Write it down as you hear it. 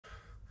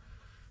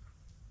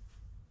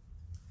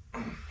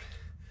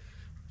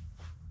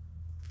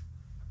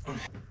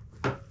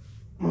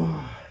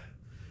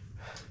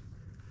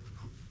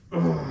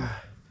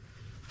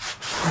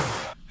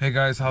Hey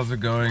guys, how's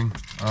it going?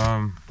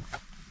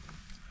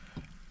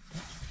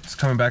 Just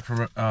coming back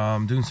from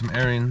doing some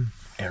errands,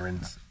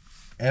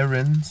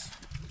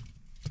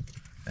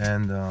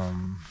 and I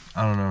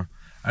don't know.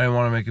 I didn't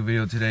want to make a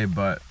video today,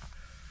 but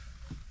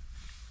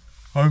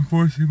I'm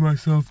forcing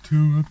myself to.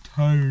 I'm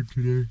tired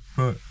today,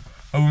 but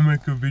I'm gonna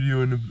make a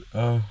video in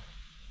I'm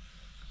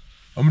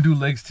gonna do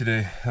legs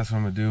today. That's what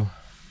I'm gonna do.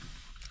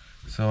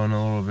 So in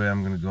a little bit,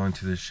 I'm gonna go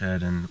into the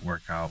shed and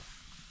work out,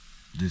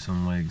 do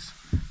some legs.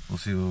 We'll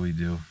see what we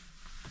do.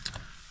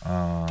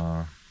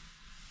 Quite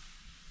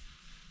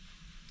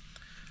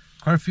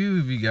a few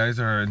of you guys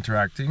are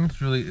interacting.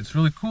 It's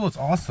really cool. It's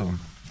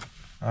awesome.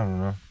 I don't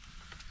know.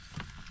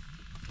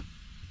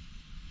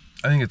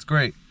 I think it's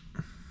great.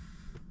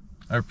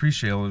 I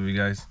appreciate all of you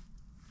guys.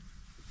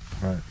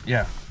 But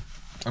yeah,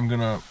 I'm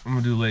gonna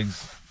do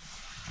legs.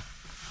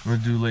 I'm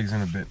gonna do legs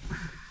in a bit.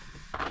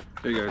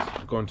 Hey guys,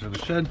 going to the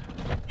shed.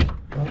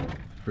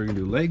 We're gonna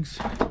do legs.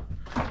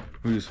 We're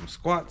gonna do some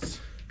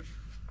squats,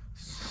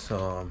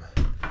 some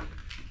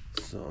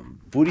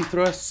booty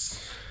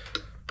thrusts,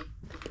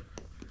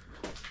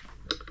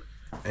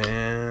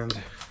 and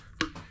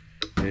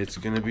it's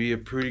gonna be a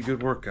pretty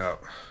good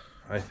workout,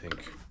 I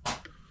think.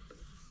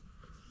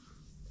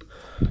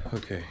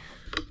 Okay,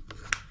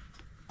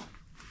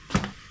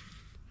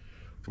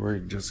 we're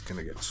just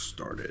gonna get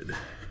started.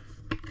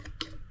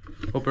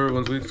 Hope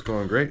everyone's week's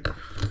going great.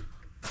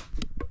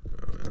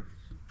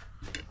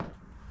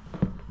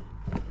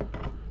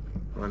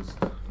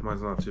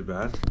 Mine's not too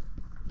bad,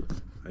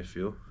 I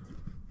feel.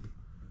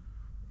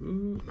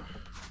 Ooh.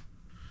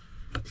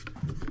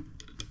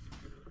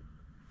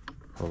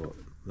 Hold on.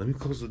 Let me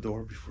close the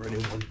door before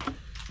anyone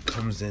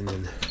comes in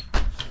and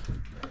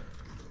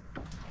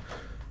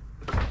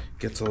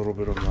gets a little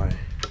bit of my...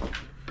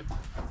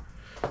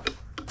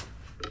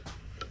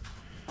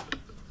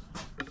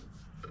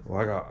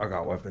 Well, I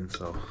got weapons,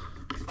 so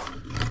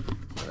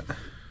but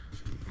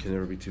can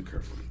never be too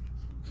careful.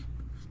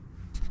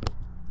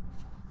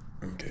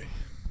 Okay.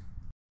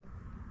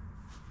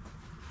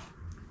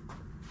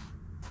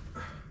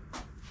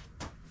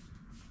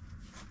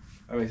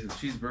 I made some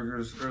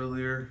cheeseburgers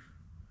earlier,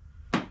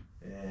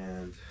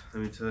 and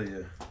let me tell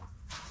you,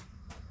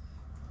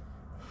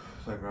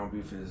 that ground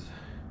beef is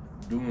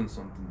doing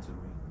something to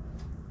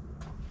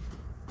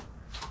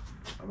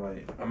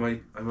me. I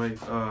might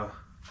oh,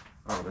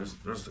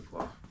 there's the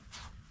glove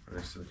right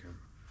next to the camera.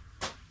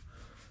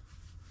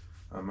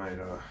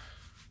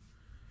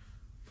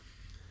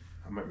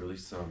 I might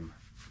release some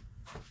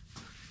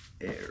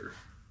air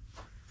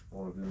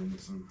while I'm doing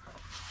some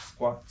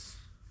squats.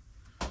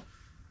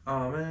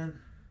 Oh man,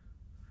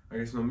 I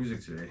guess no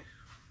music today.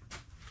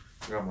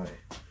 I got my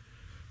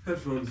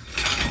headphones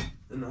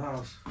in the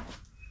house.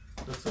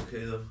 That's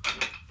okay though.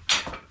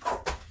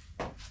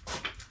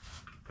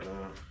 Let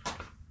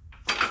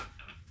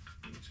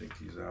me take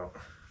these out.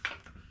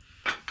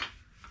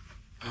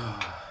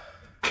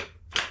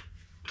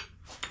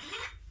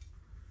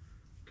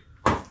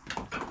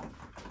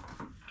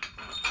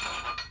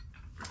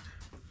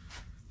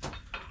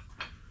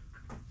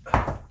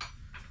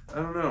 I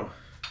don't know.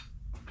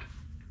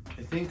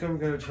 I think I'm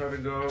gonna try to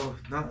go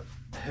not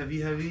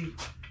heavy,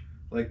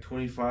 like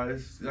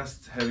 25s.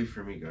 That's heavy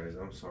for me, guys.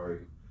 I'm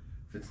sorry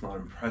if it's not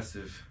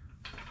impressive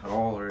at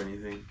all or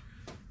anything,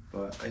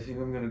 but I think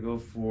I'm gonna go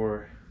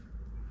for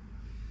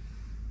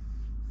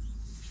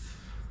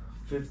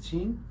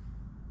 15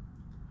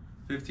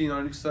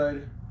 on each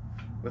side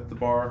with the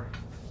bar,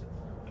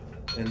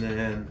 and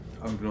then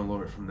I'm gonna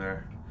lower it from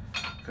there,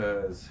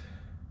 because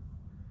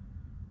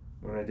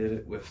when I did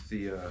it with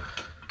the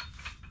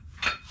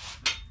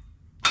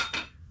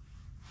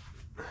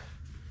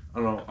I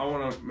don't know, I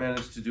want to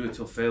manage to do it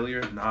till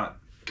failure, not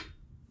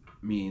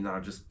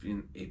just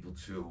being able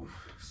to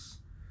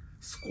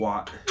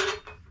squat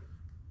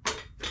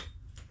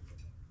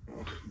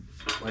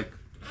like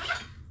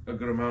a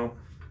good amount,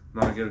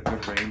 not get a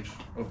good range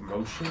of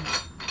motion,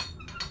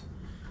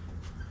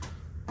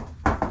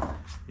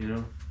 you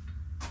know.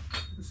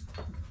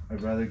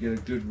 I'd rather get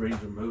a good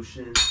range of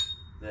motion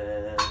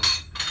than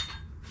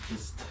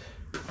just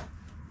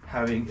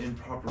having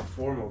improper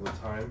form all the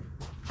time.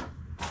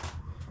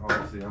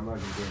 Obviously, I'm not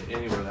gonna get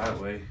anywhere that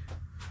way.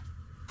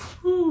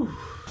 Whew.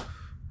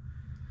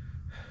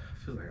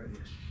 I feel like I need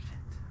a shit.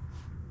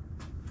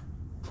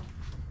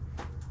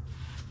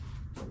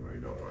 Don't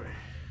worry.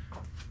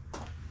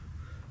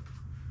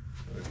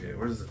 Okay,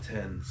 where's the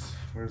 10s?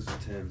 Where's the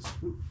 10s?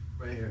 Ooh,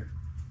 right here.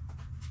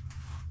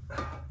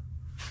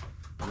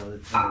 Another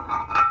 10.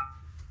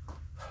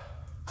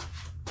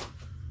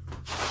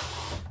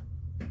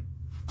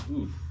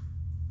 Ooh,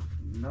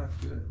 not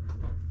good.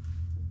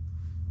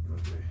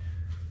 Okay.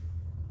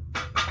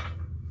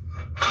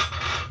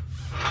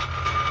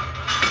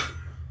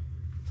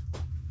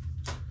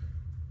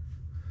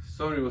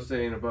 Somebody was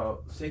saying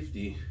about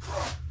safety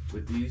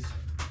with these,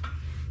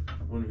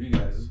 one of you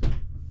guys,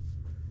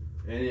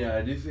 and yeah,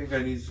 I do think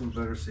I need some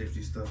better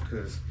safety stuff,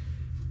 because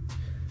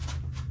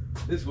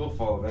this will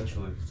fall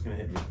eventually. It's gonna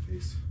hit me in the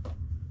face.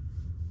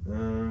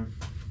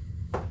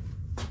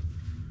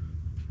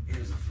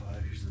 Here's a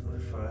 5, here's a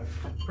 5.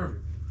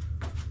 Perfect.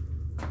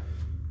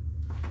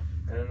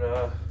 And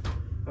a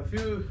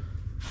few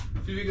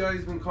of you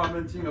guys been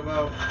commenting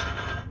about.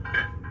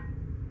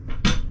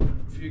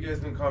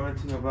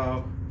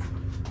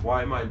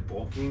 Why am I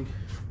bulking?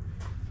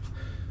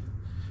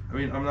 I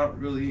mean, I'm not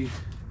really.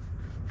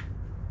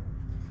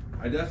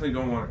 I definitely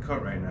don't want to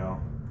cut right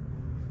now,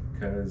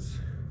 because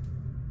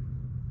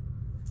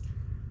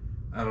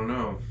I don't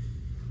know.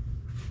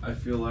 I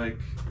feel like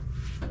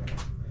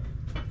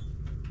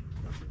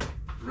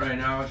right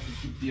now I can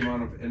keep the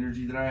amount of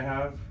energy that I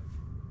have,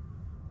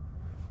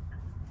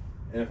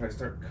 and if I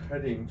start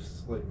cutting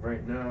just like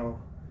right now,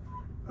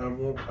 I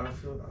don't know. I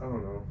feel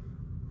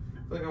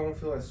like I won't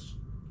feel as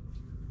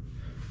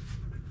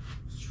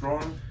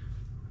strong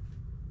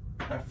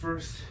at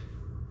first,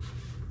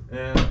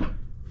 and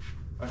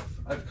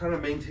I've kind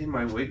of maintained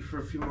my weight for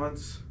a few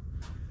months.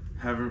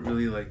 Haven't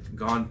really like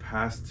gone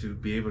past to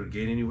be able to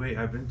gain any weight.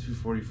 I've been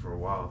 240 for a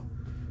while,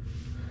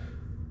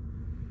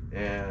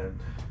 and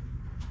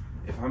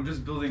if I'm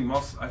just building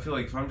muscle, I feel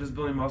like if I'm just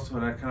building muscle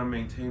and I kind of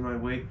maintain my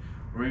weight,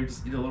 or maybe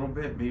just eat a little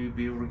bit, maybe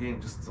be able to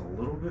gain just a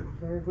little bit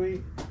more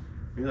weight,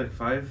 maybe like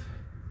 5-10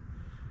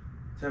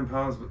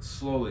 pounds, but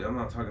slowly. I'm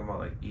not talking about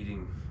like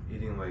eating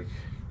like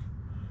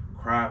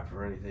crap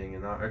or anything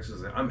and not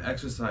exercising. I'm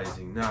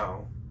exercising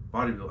now.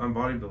 I'm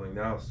bodybuilding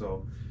now,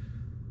 so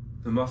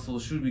the muscle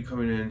should be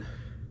coming in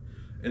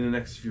the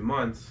next few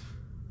months,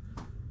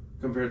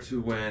 compared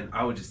to when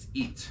I would just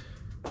eat,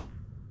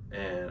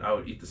 and I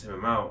would eat the same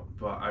amount,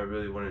 but I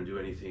really wouldn't do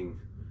anything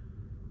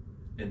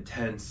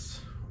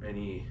intense,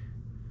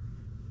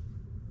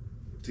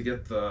 to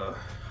get the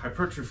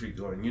hypertrophy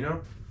going, you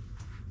know,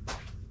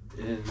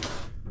 in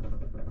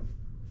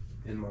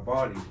my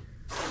body,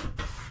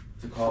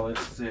 to call it,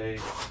 say,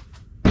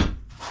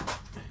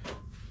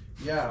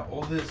 yeah,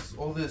 all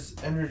this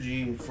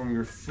energy from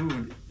your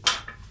food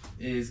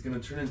is gonna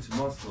turn into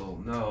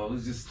muscle. No, it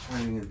was just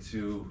turning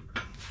into,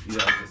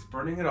 just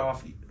burning it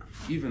off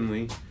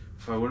evenly,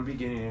 so I wouldn't be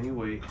gaining any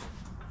weight,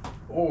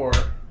 or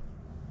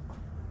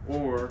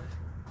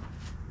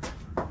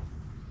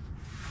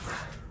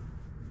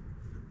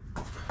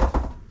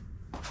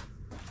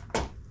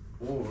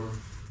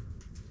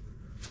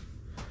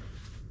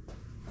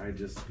I'd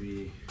just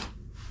be,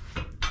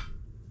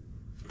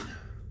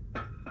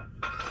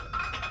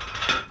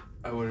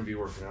 I wouldn't be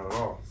working out at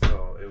all,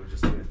 so it would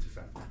just turn into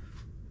fat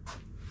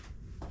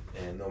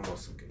and no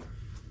muscle gain.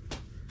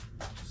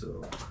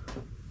 So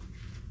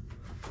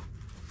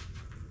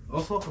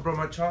also I brought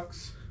my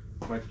chucks.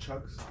 I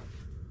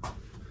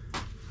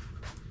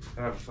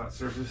have a flat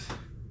surface,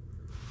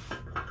 so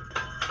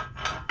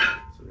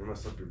you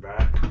mess up your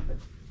back.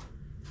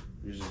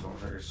 You just don't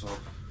hurt yourself.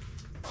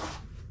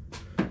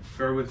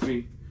 Bear with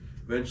me.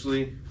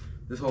 Eventually,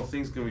 this whole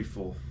thing's gonna be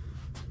full.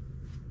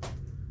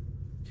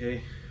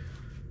 Okay.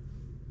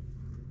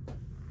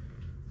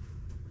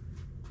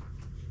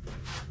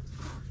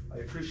 I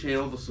appreciate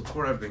all the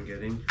support I've been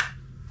getting.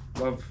 I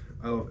love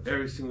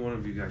every single one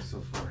of you guys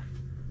so far.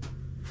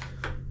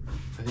 I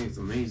think it's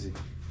amazing.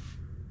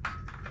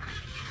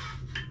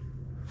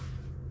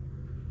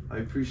 I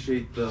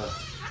appreciate the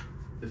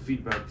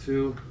feedback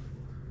too,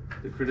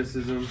 the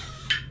criticism.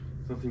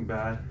 Nothing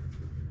bad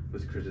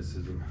with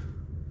criticism.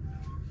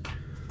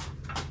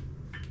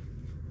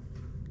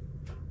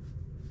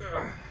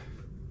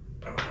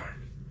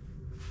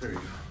 There you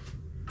go.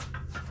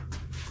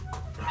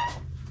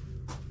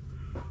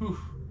 Whew.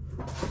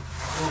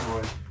 Oh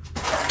boy.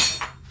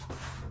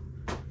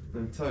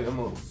 Let me tell you, I'm a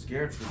little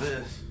scared for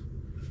this.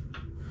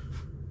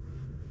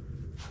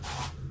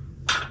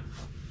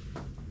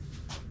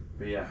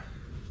 But yeah.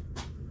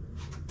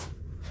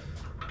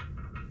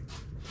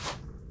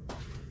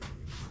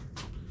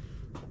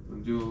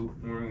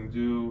 We're gonna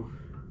do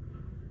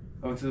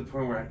up to the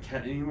point where I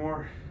can't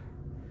anymore,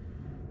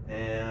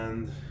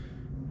 and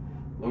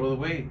lower the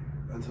weight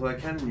until I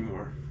can't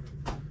anymore.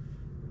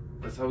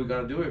 That's how we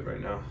gotta do it right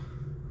now.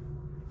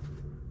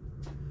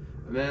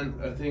 And then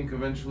I think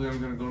eventually I'm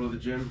gonna go to the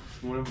gym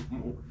in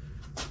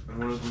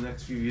one of the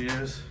next few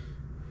videos,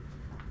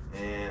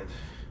 and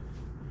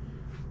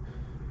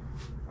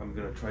I'm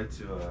gonna try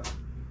to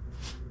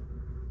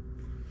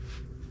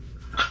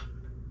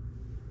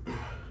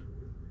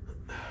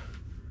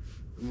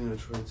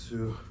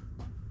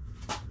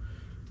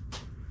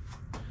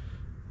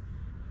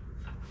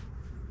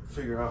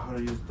figure out how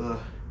to use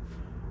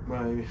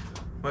my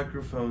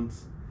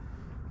microphones.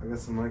 I got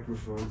some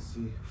microphones,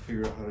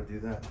 figure out how to do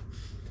that.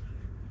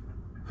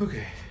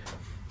 Okay,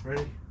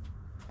 ready?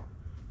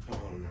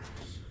 Oh, I'm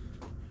nervous.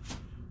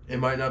 It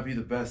might not be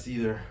the best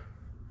either,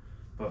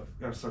 but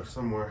gotta start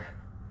somewhere.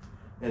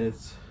 And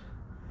it's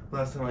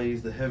last time I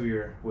used the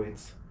heavier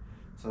weights,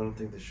 so I don't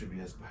think this should be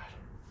as bad.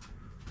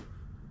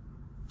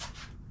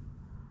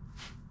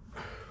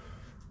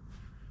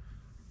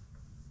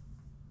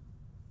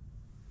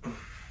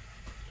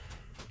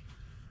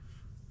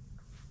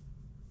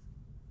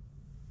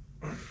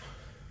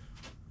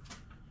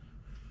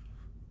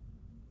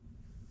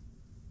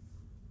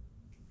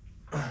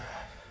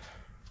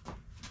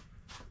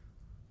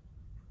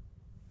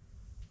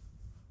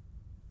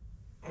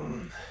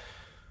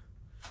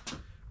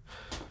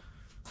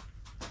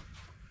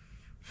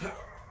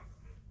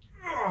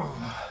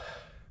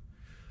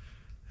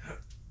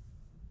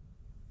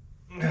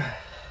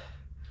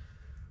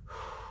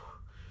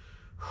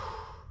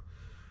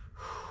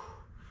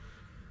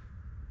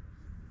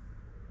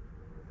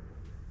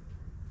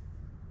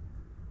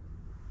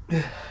 I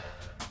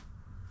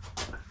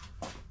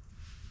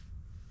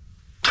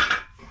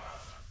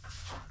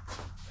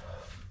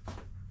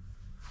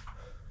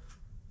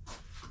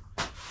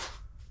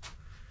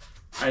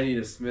need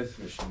a Smith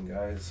machine,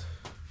 guys.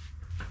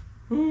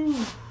 Woo.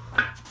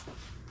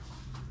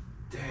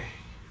 Dang.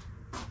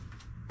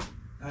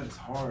 That is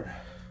hard.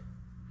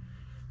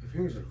 My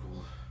fingers are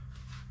cold.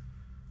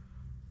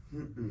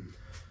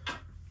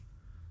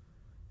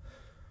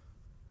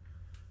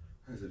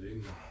 That's a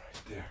big knot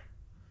right there.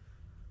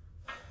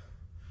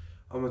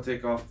 I'm gonna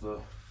take off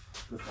the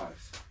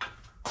thighs.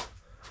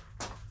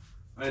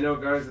 I know,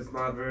 guys, it's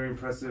not very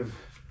impressive,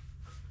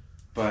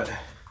 but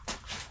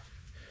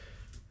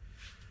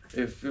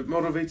if it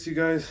motivates you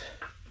guys,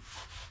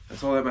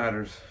 that's all that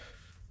matters.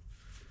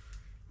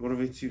 It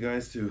motivates you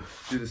guys to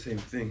do the same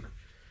thing,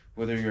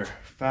 whether you're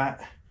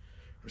fat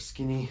or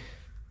skinny.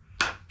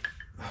 Oh,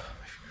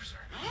 my fingers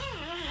are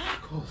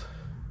cold.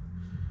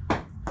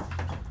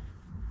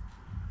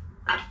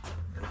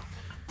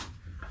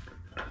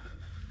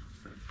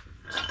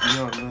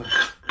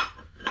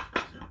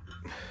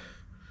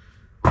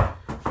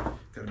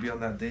 Gotta be on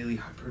that daily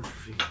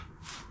hypertrophy.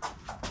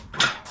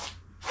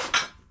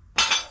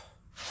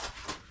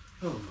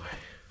 Oh my.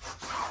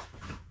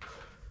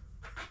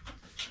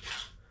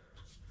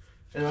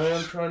 And I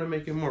am trying to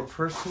make it more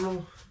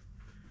personal,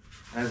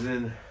 as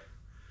in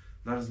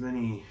not as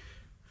many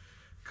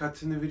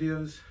cuts in the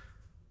videos.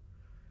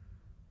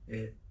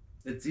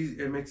 It's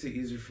easy, it makes it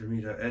easier for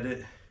me to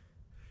edit.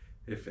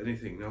 If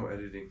anything, no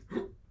editing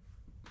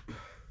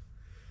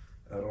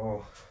at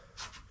all.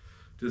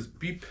 Just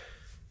beep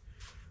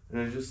and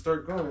I just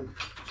start going.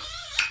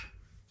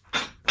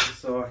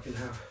 So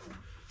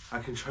I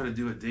can try to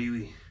do it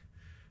daily,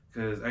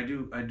 because I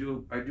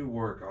do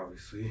work,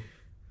 obviously,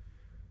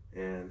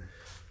 and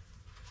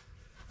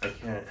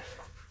I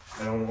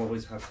don't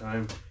always have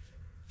time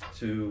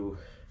to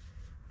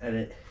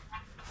edit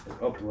and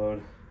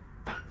upload,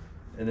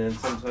 and then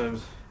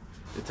sometimes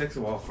it takes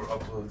a while for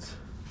uploads.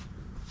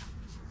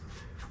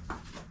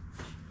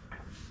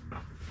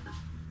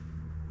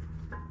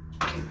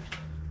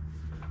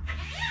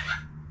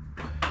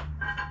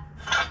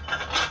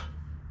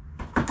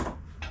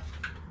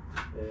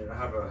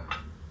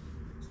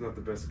 It's not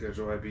the best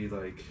schedule. I'd be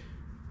like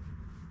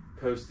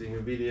posting a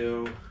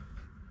video,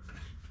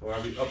 or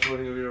I'd be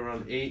uploading a video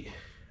around 8,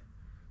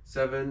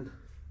 7,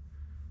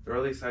 or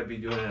at least I'd be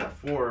doing it at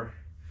 4,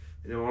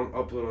 and it won't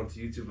upload onto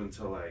YouTube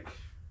until like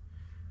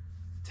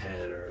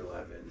 10 or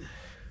 11,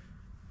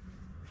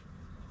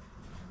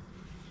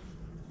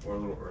 or a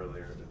little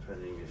earlier,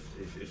 depending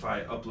if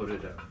I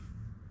uploaded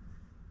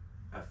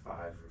at 5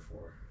 or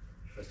 4.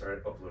 If I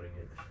started uploading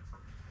it,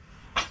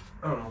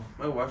 I don't know.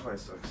 My Wi-Fi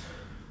sucks.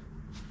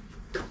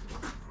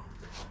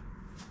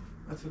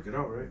 I took it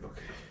out, right?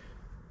 Okay.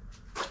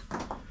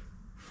 God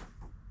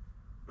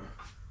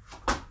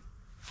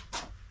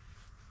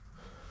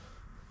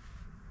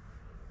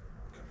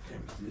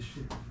damn, is this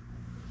shit?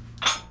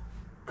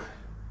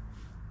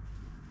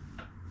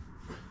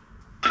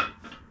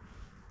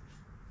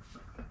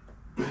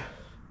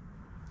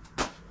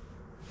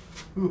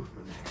 Ooh,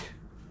 my neck.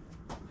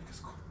 My neck is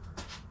cold.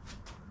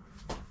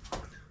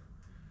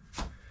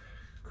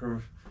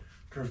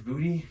 Curved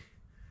booty,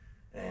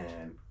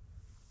 and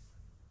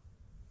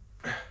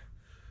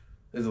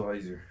it's a lot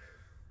easier.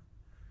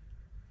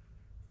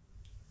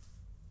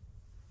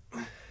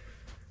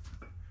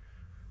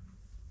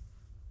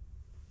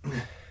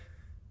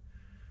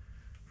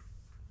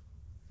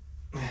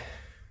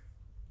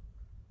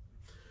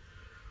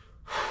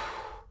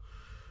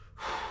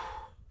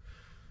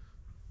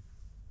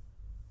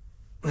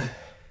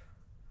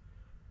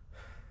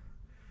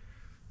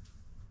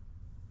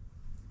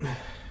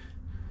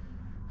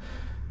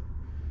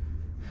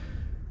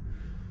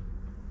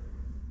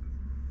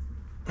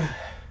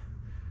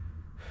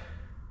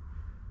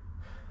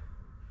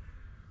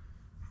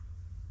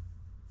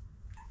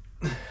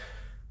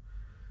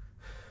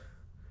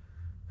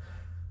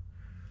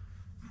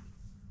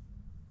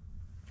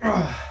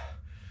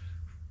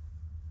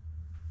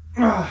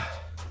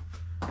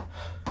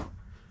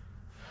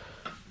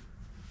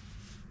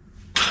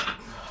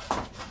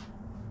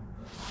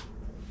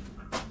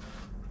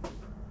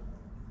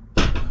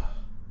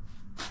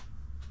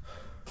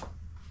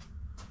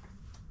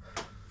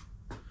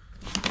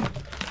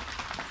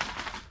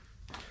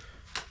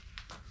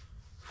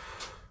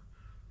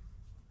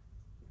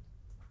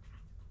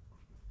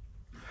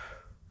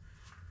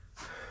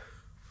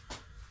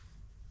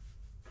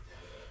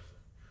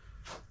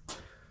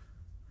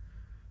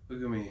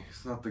 Look at me,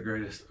 it's not the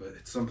greatest, but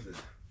it's something.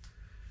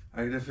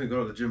 I can definitely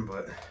go to the gym,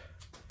 but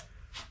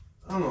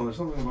I don't know, there's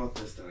something about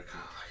this that I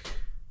kind of like.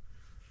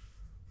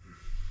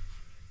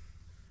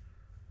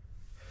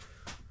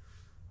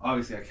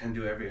 Obviously, I can't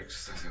do every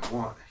exercise I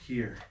want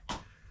here,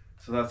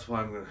 so that's why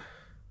I'm gonna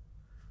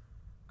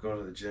go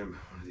to the gym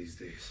one of these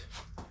days.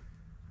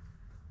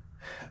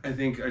 I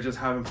think I just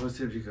haven't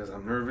posted because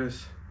I'm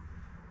nervous,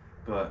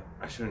 but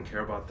I shouldn't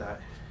care about that,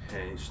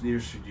 and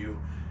neither should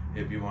you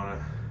if you want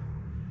to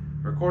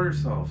record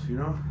yourself, you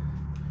know,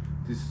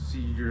 see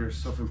your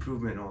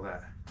self-improvement and all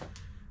that.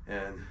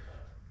 And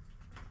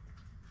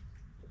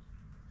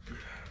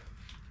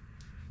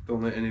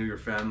don't let any of your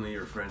family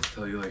or friends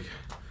tell you like,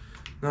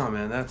 no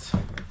man, that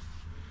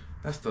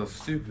stuff's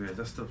stupid,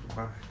 that stuff's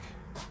whack.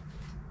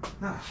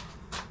 Nah,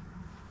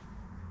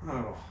 not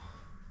at all.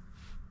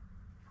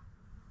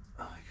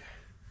 Like,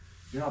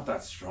 you're not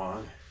that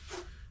strong.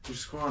 You're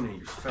scrawny,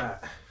 you're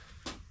fat.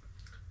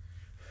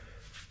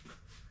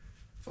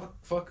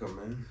 Fuck them,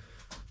 man.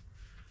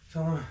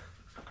 Tell them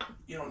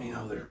you don't need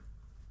all their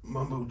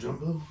mumbo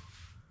jumbo.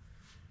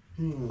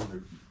 You don't need all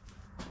their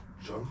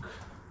junk.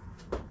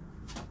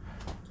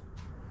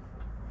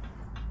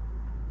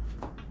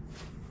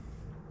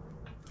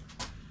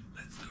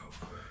 Let's go.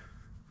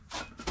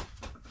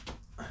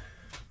 I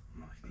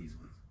like these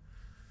ones.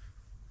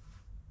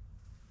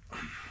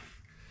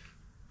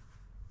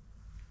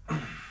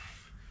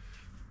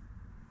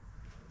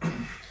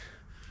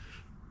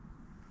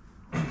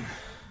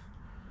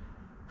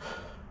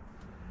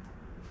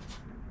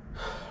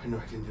 I know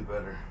I can do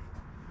better.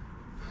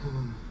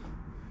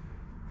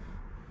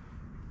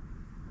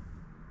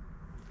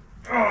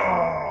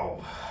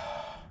 Oh!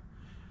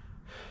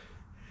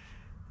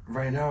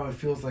 Right now it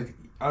feels like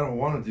I don't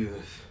want to do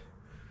this.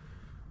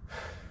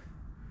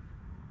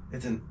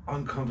 It's an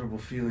uncomfortable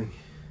feeling.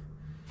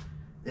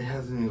 It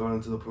hasn't even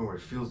gotten to the point where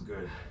it feels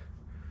good.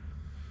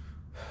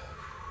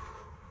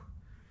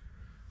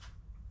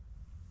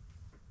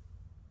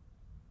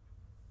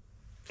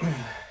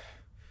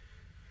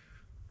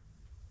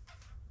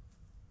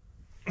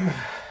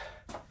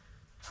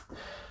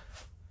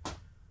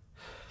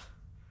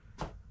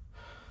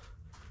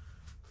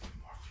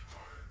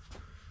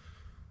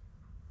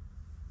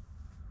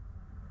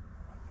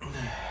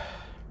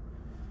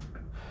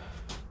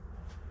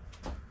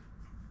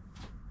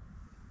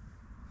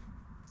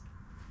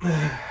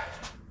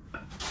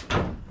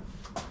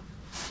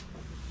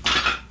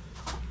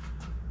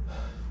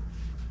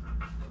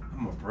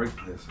 I'm gonna break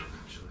this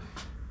eventually.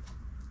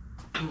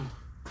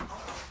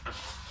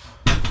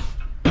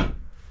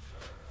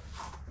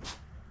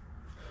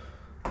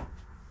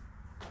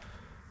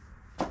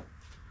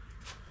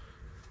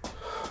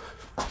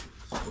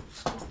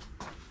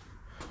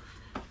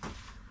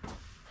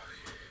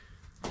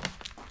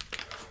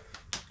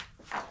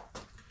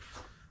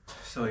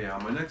 So yeah,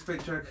 on my next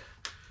paycheck,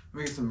 I'm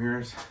making some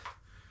mirrors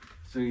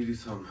so you can do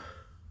some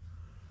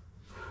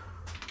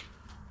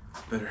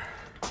better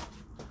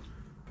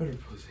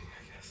posing,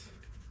 I guess,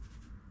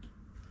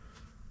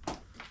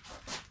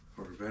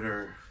 or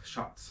better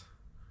shots,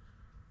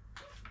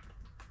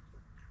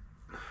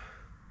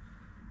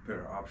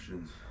 better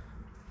options.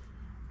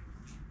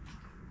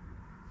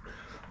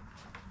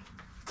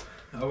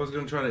 I was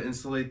gonna try to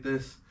insulate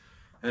this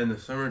in the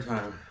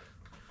summertime,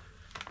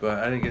 but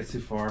I didn't get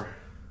too far.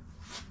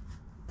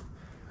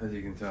 As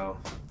you can tell,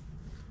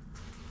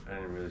 I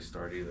didn't really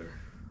start either.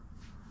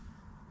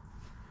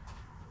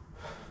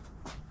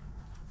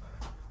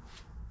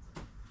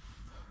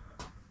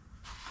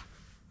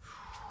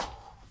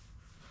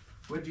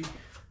 Wedgie.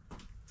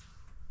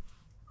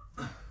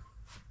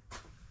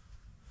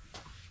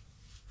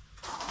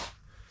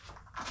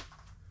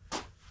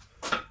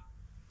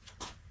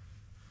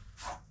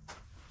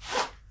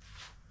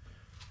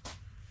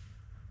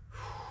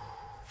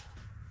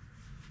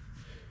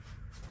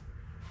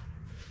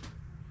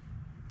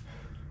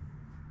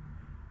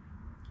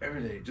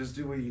 Every day, just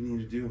do what you need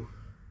to do,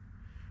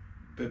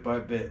 bit by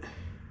bit.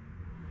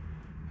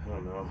 I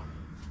don't know.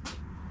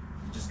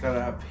 Just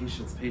gotta have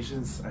patience.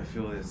 Patience, I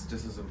feel, is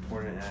just as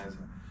important as,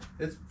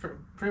 it's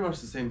pretty much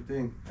the same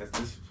thing as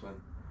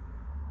discipline.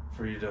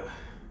 For you to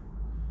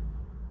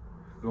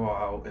go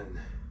out and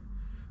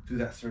do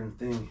that certain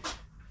thing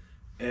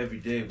every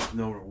day with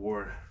no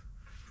reward.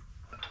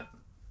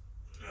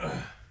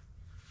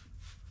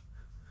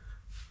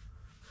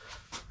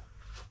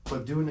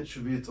 But doing it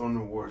should be its own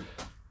reward.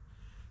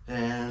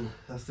 And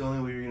that's the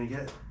only way you're gonna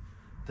get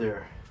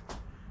there.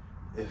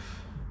 If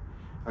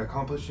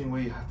accomplishing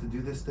what you have to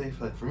do this day,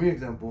 like for me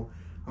example,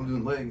 I'm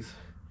doing legs.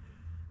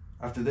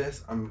 After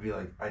this, I'm gonna be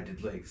like, I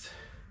did legs.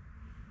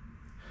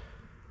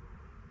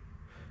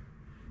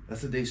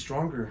 That's a day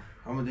stronger.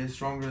 I'm a day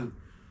stronger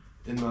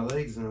in my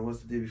legs than I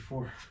was the day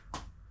before.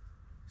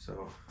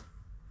 So,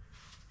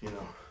 you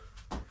know.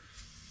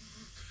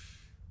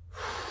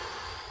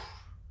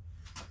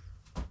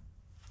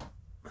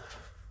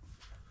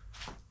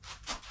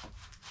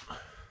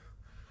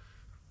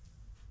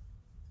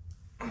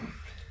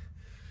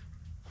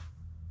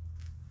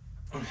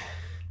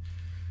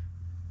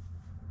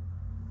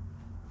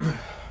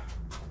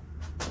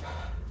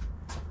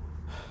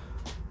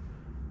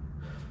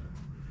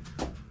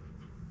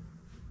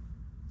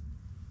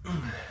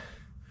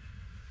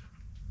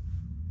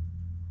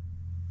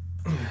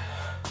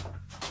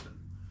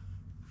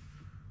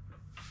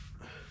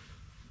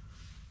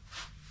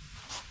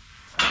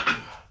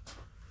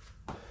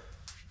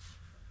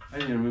 I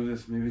need to move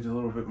this maybe a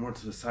little bit more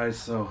to the side,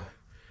 so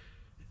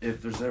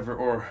if there's ever,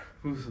 or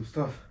move some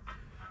stuff,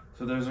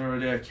 so there's ever a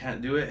day I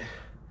can't do it,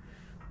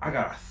 I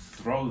gotta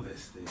throw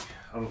this thing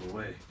out of the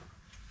way.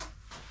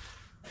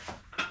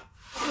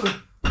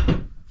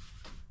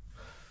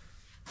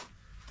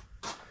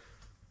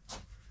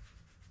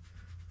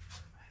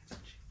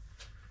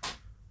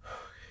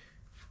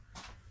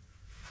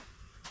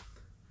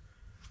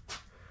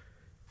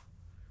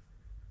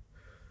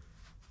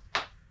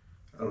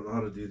 don't know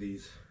how to do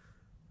these.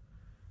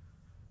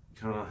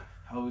 Kind of,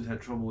 I always had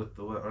trouble with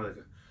the or like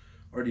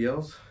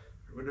RDLs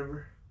or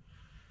whatever.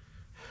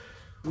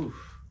 Ooh,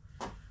 I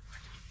can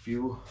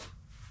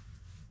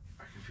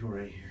feel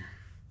right here.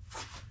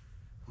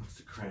 What's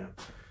the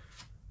cramp?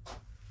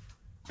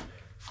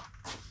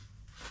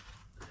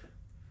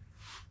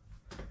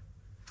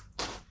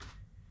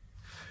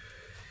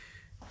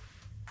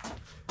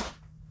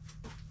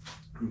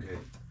 Okay.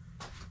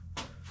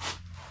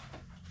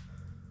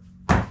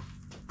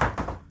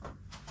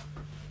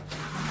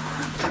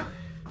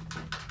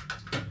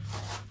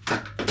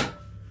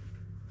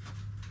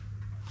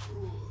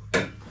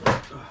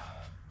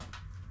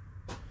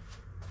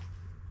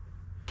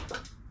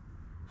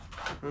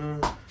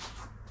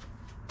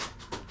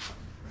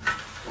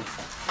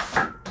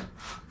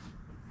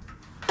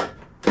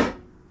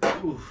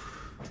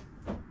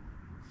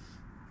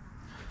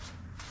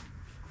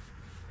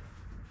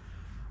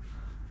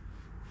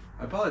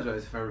 I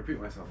apologize if I repeat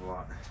myself a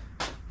lot.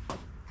 I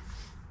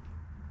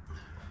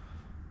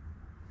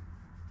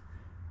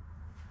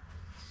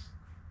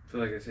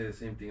feel like I say the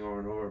same thing over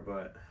and over,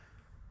 but I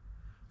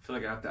feel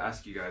like I have to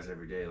ask you guys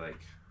every day, like,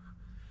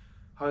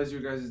 how is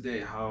your guys' day?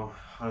 How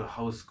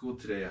was school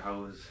today?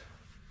 How's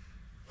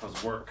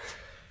work?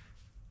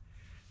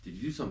 Did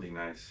you do something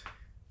nice?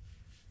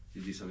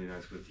 Did you do something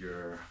nice with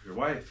your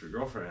wife, your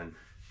girlfriend,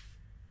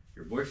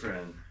 your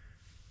boyfriend,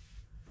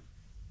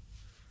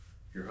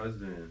 your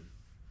husband?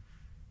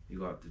 You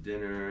go out to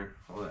dinner,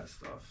 all that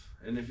stuff.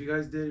 And if you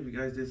guys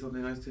did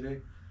something nice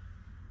today,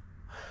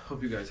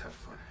 hope you guys have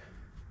fun.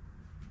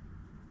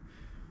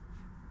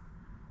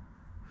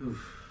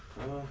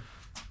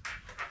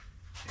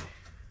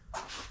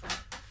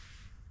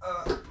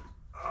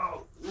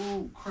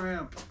 Ooh,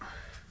 cramp.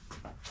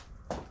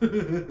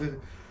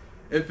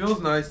 It feels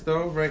nice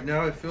though. Right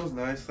now it feels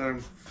nice that I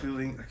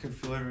can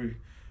feel every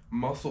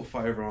muscle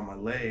fiber on my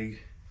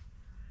leg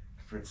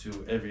compared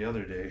to every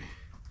other day.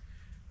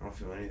 I don't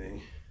feel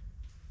anything.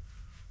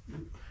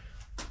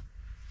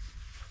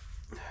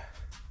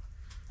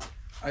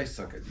 I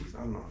suck at these. I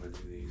don't know how to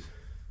do these.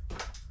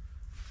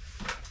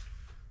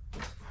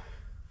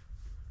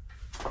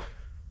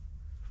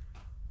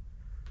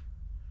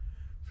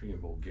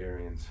 Freaking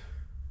Bulgarians.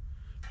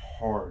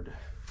 Hard.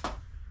 I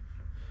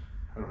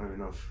don't have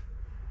enough.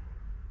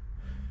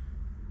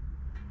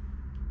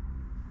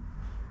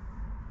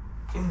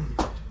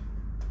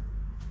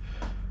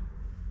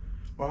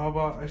 Well, how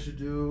about I should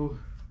do...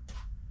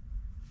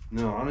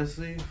 No,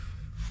 honestly,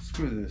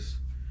 screw this.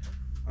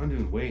 I'm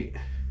doing weight.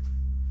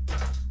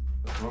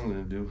 That's what I'm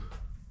gonna do.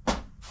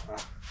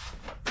 What's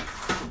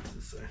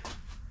this say?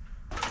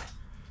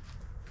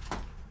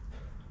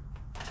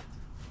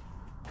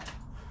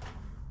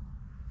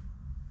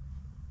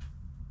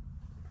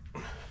 A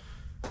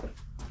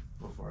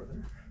little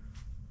farther.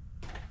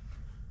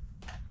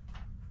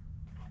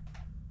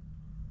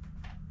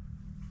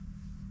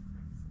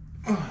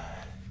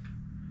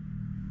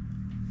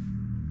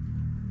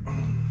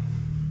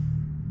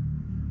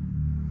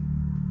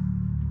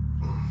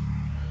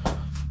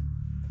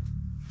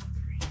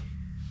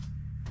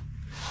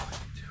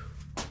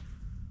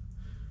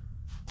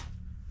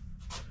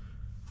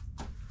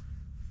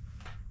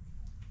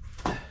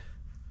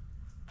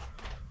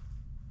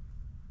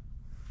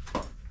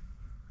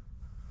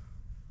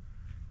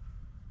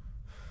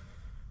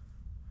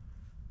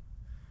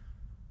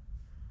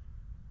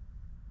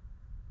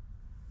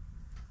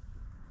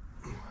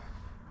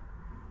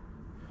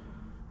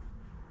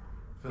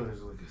 I feel like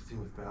there's like a thing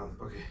with balance.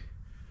 Okay.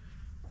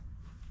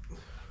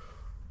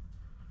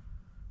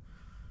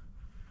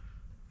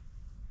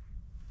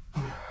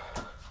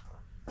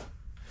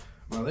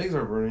 My legs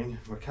are burning.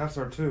 My calves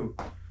are too.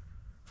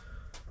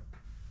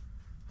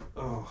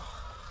 Oh.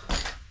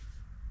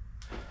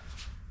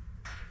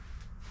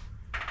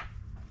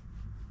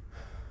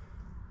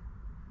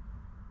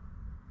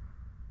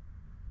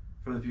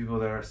 For the people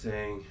that are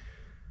saying,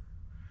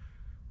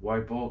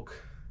 why bulk?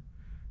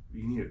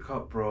 You need a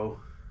cup, bro.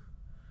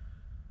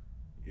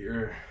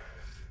 You're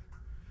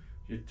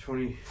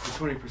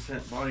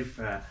 20% body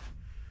fat.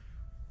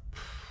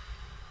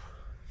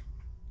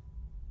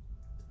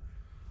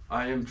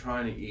 I am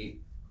trying to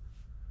eat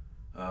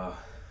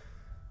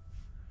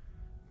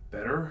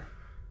better,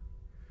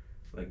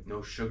 like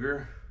no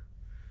sugar.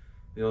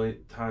 The only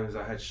times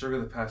I had sugar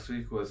the past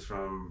week was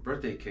from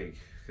birthday cake,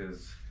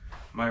 because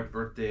my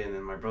birthday and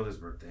then my brother's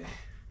birthday,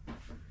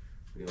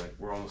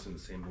 we're almost in the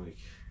same week.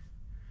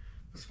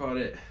 That's about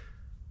it.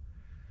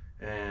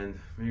 And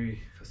maybe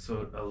a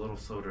little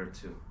soda or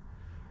two.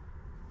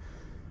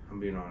 I'm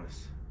being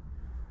honest.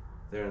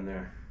 There and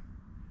there.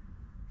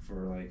 For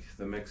like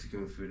the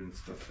Mexican food and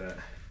stuff that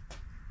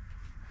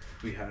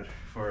we had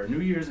for our New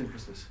Year's and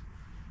Christmas.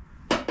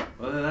 Other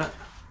than that,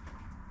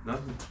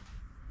 nothing.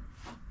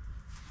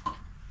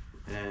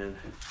 And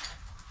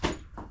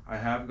I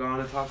have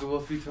gone to Taco Bell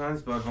a few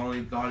times, but I've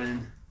only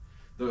gotten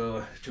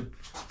the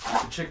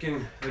grilled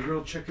chicken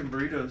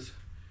burritos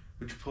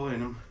with Chipotle in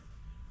them.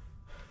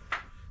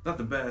 Not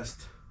the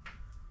best,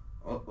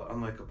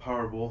 unlike a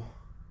Power Bowl.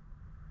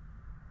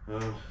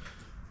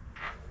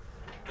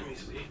 Let me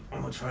see.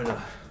 I'm gonna try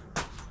to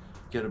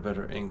get a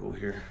better angle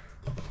here.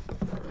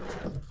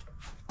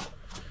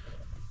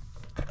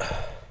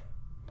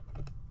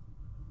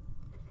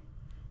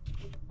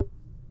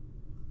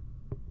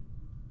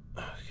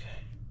 Okay.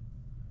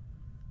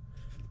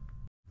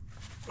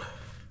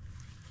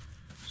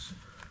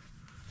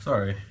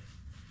 Sorry,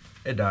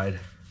 it died,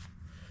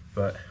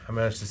 but I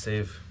managed to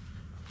save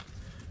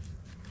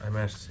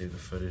the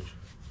footage.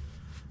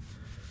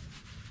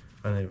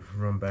 I need to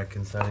run back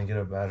inside and get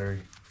a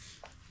battery.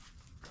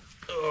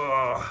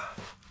 Ugh.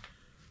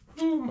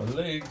 Ooh, my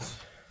legs.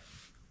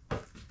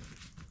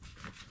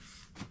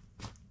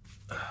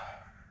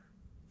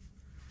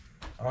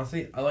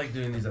 Honestly, I like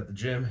doing these at the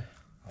gym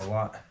a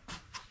lot.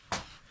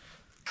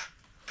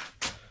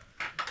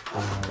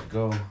 Where I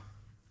go.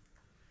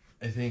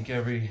 I think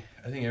every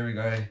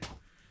guy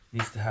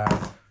needs to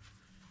have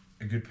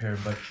a good pair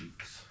of butt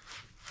cheeks.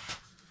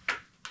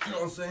 You know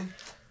what I'm saying?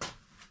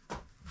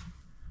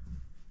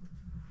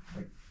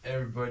 Like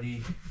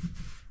everybody,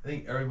 I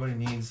think everybody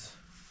needs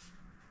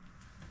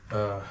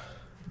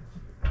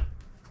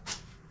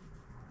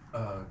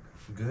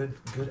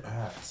good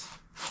abs.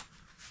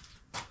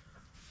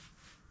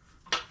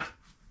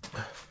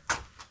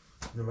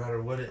 No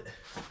matter what it,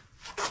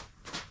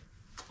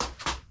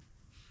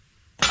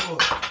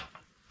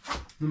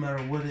 no matter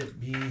what it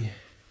be,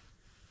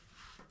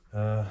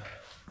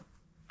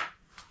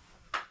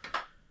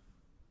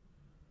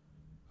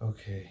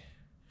 okay,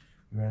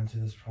 we ran into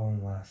this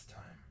problem last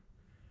time.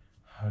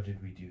 How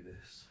did we do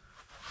this?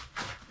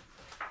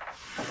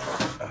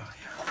 Oh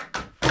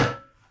yeah.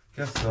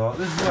 Guess so.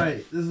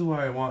 This is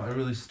why I want a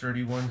really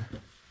sturdy one.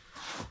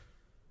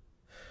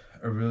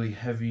 A really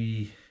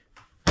heavy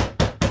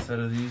set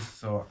of these,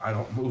 so I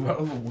don't move out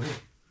of the way.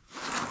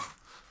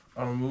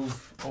 I don't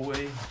move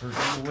away or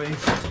in the way.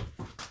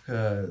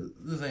 Cause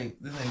this ain't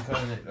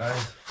cutting it,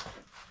 guys.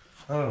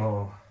 I don't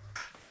know.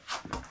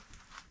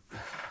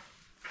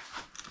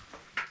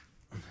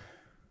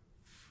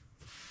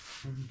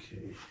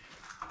 Okay.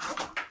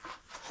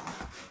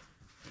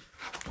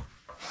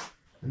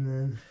 And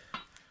then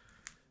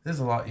this is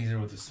a lot easier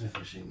with the Smith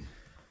machine.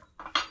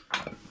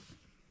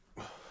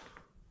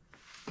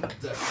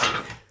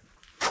 Definitely.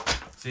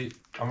 See,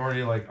 I'm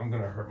already like, I'm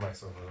gonna hurt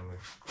myself or something.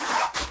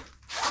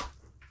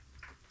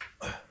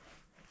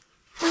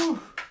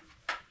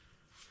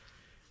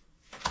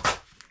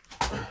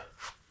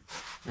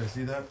 You guys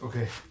see that?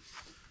 Okay,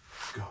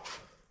 let's go.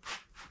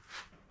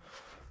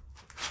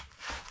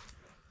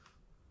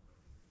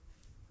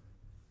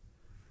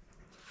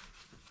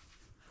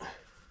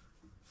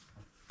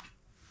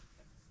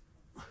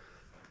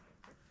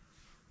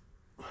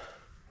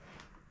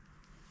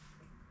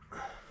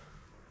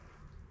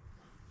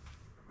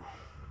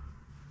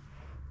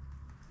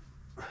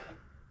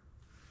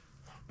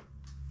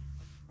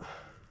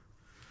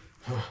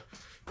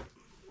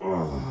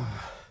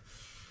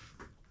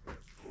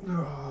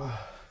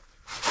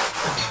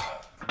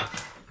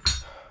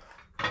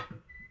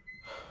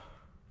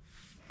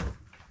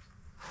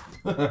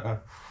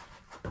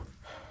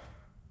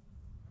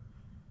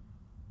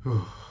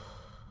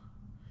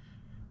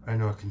 I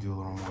know I can do a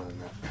little more than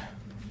that.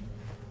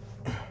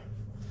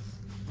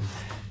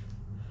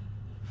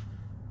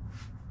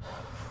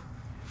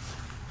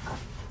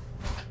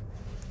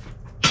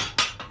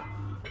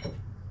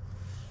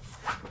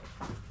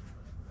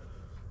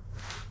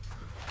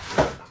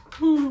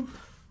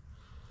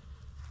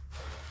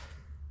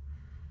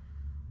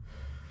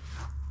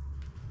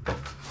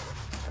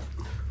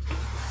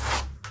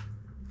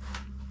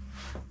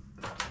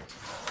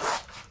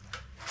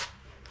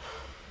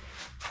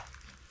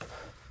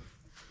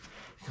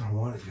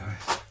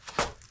 Guys,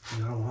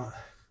 you gotta want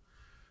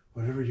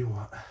whatever you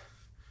want,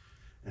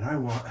 and I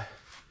want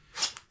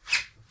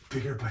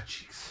bigger butt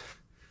cheeks.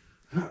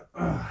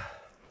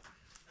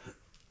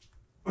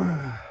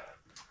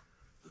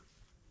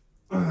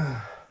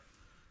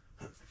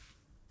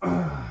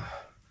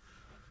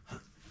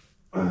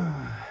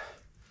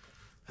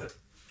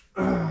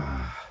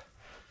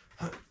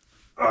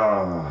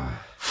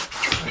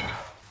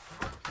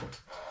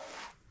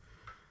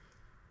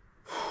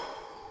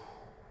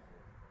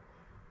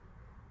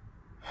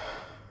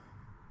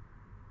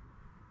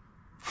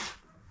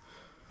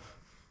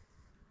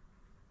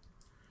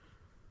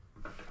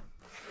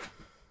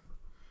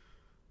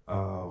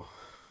 Oh.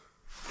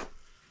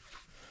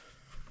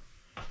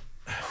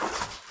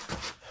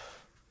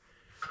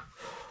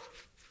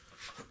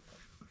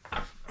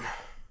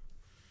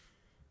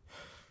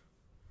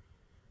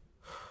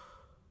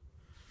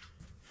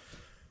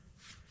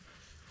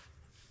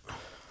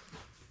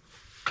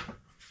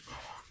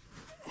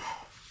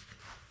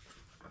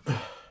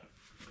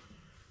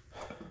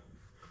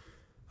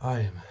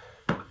 I am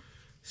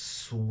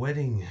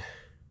sweating.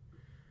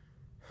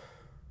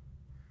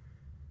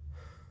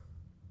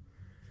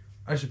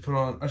 I should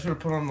have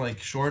put on like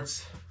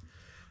shorts.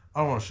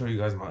 I don't want to show you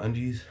guys my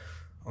undies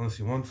unless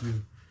you want to.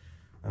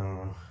 I don't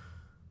know.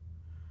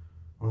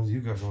 Unless you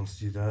guys want to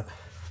see that.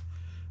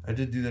 I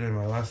did do that in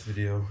my last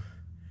video.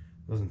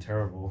 It wasn't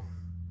terrible.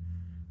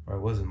 Or I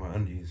was in my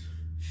undies.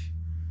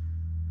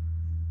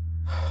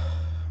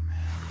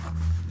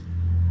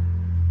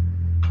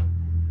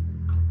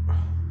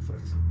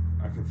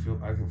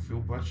 I can feel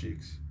butt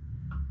cheeks.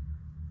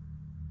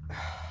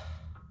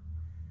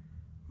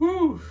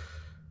 Woo.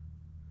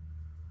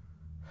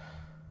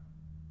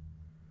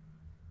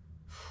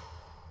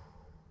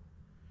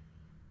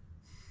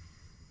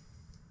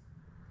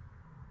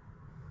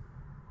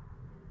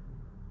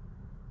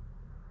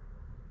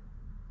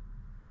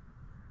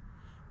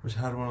 Wish I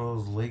had one of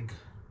those leg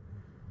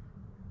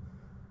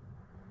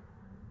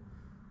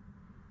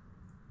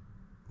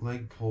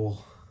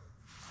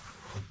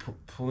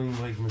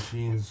pulling leg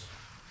machines,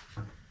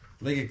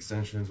 leg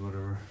extensions,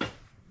 whatever.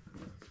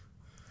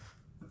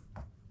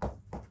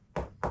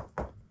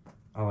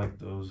 I like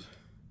those,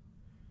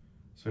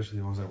 especially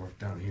the ones that work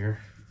down here.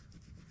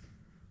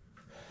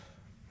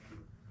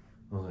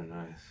 Those are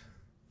nice.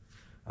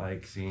 I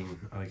like seeing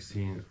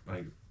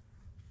like,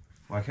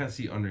 well, I can't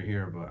see under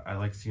here, but I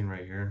like seeing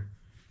right here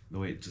the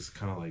way it just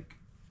kind of like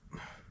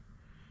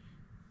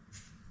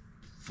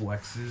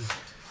flexes.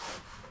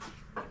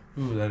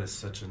 Ooh, that is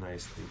such a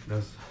nice thing.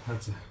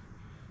 That's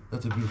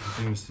a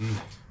beautiful thing to see.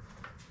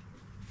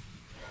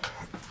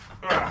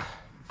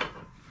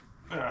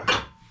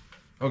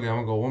 Okay, I'm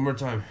gonna go one more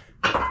time.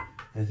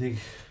 I think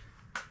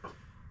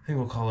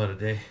we'll call it a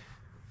day.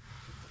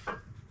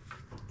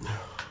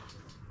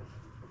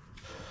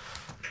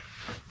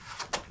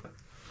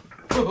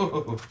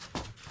 Oh.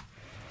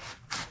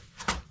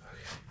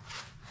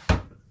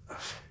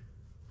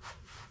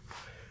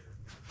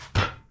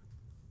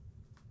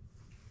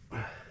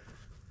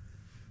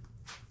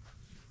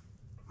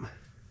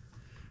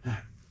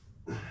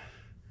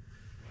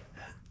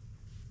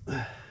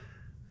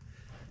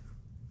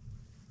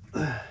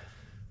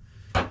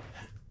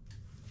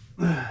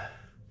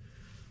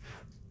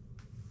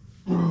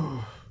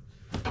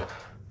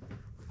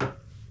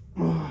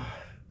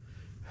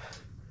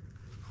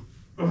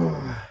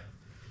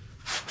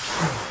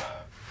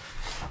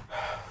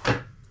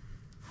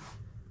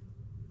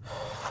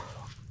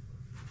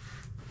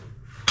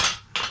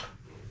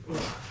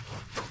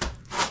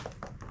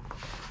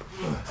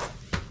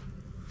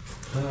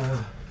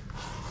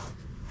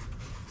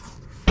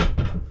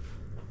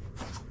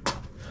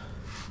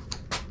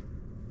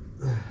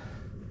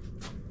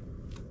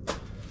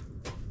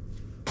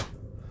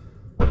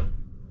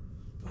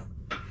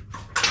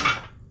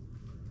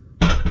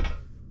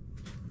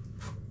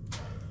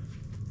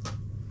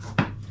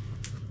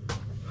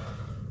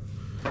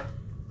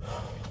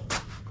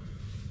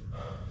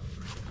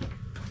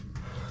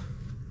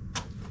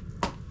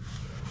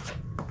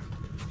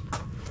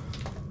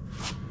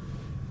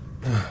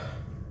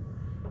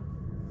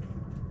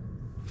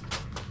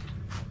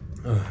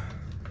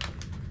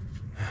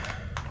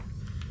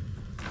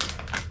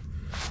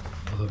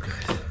 Look,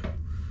 guys.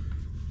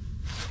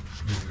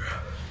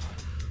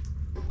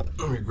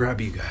 Let me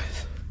grab you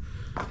guys.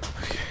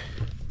 Okay.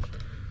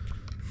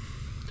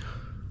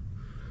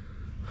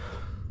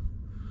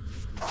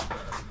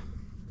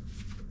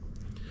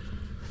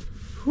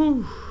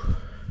 Whew.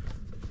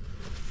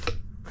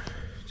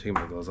 Taking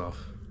my gloves off.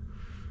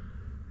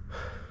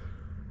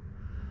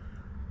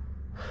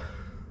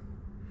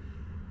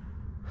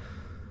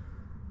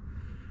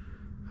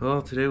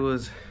 Well, today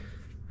was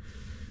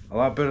a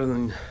lot better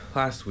than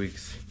last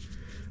week's.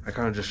 I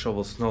kind of just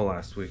shoveled snow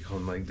last week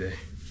on leg day.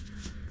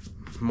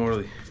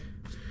 Morally,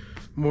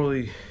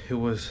 it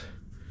was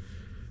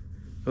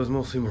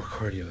mostly more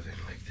cardio than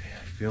leg day,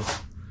 I feel.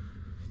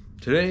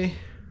 Today,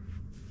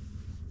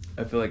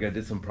 I feel like I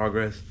did some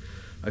progress.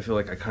 I feel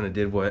like I kind of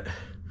did what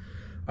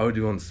I would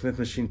do on the Smith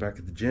machine back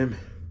at the gym.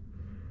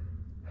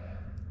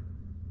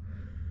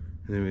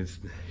 And then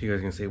you guys are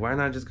gonna say, why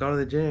not just go to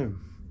the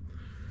gym?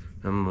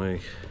 I'm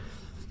like,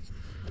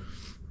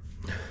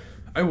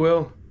 I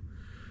will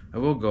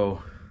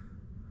go.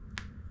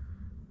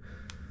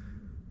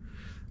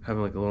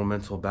 Having like a little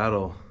mental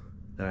battle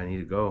that I need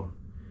to go.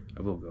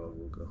 I will go.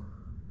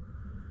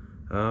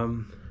 I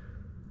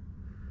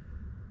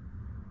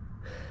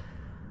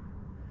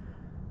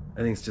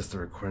think it's just the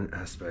recording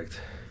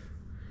aspect.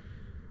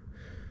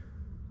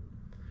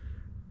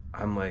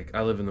 I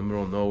live in the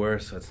middle of nowhere,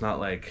 so it's not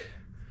like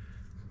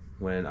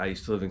when I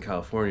used to live in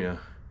California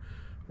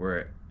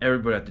where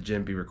everybody at the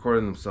gym be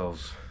recording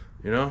themselves,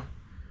 you know?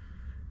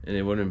 And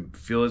it wouldn't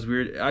feel as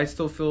weird. I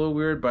still feel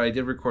weird, but I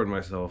did record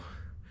myself.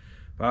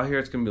 But out here,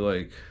 it's gonna be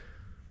like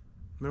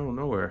middle of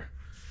nowhere.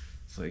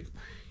 It's like,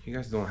 you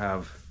guys don't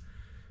have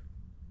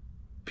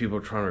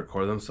people trying to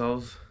record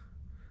themselves.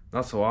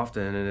 Not so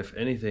often, and if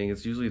anything,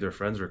 it's usually their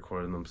friends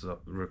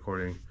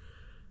recording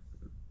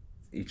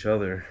each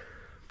other.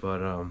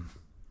 But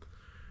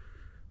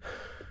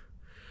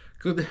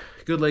good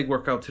leg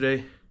workout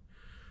today.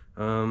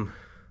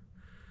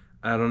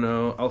 I don't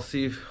know. I'll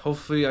see if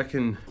hopefully I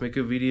can make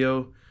a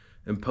video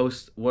and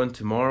post one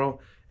tomorrow.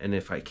 And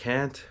if I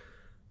can't,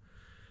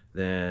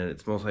 then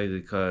it's most likely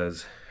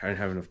because I didn't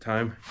have enough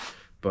time.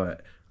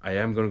 But I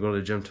am gonna go to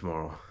the gym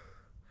tomorrow.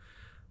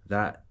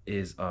 That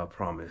is a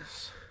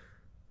promise.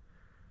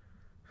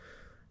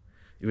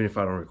 Even if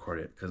I don't record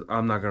it, because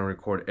I'm not gonna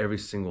record every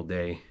single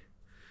day.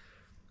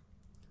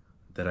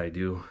 that I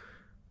do.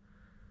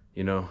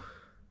 You know,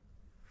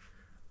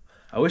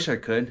 I wish I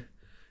could.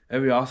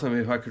 It'd be awesome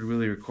if I could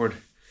really record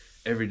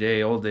every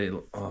day, all day,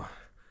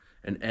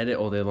 and edit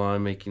all day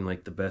long, making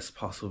like the best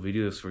possible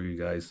videos for you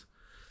guys.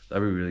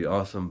 That'd be really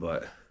awesome,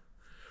 but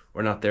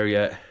we're not there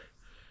yet.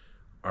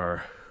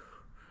 Our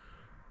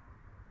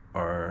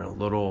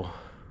little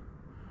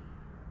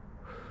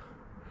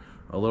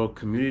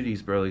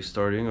community's barely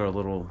starting. Our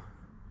little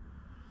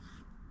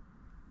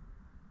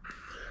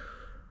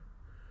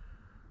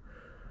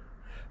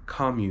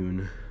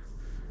commune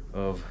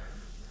of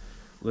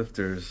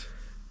lifters.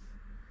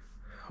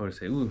 How would I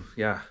say? Ooh,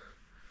 yeah.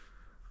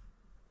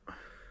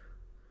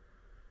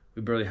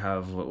 We barely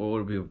have, what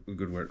would be a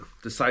good word?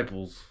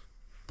 Disciples.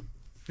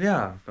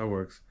 Yeah, that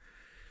works.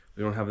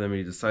 We don't have that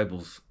many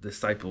disciples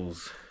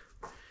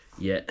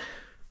yet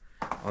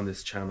on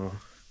this channel.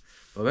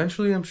 But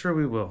eventually, I'm sure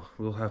we will.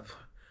 We'll have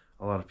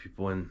a lot of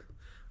people, and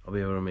I'll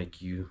be able to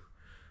make you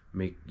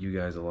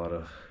guys a lot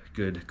of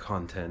good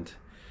content,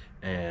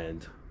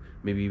 and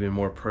maybe even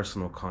more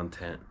personal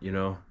content, you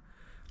know?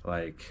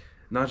 Like,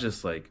 not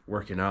just like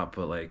working out,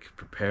 but like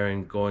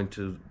preparing, going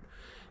to,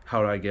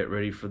 how do I get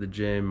ready for the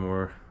gym,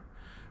 or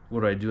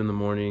what do I do in the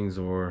mornings,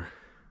 or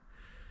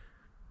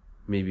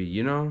maybe,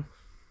 you know,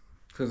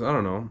 because I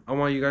don't know, I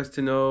want you guys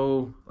to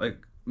know like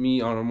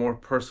me on a more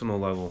personal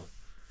level,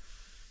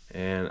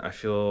 and I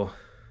feel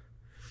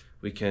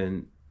we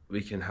can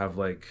have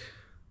like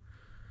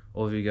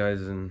all of you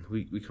guys, and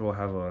we can all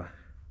have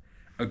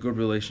a good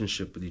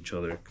relationship with each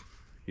other,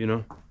 you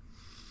know?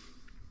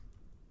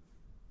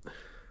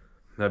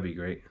 That'd be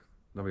great.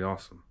 That'd be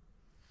awesome.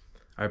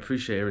 I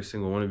appreciate every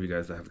single one of you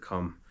guys that have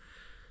come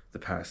the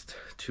past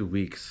 2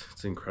 weeks.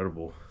 It's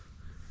incredible.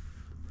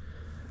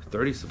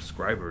 30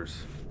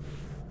 subscribers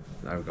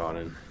that I've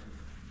gotten.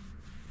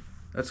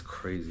 That's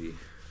crazy.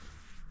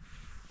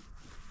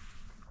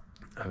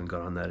 I haven't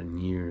got on that in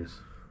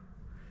years.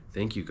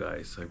 Thank you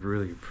guys. I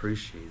really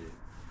appreciate it.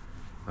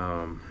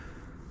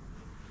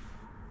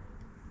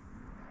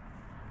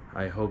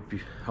 I hope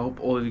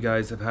all of you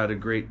guys have had a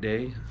great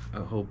day. I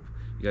hope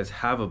you guys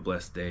have a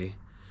blessed day,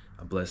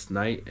 a blessed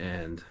night,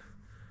 and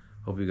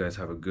hope you guys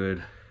have a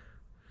good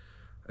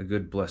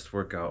blessed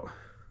workout.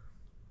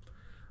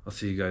 I'll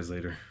see you guys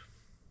later.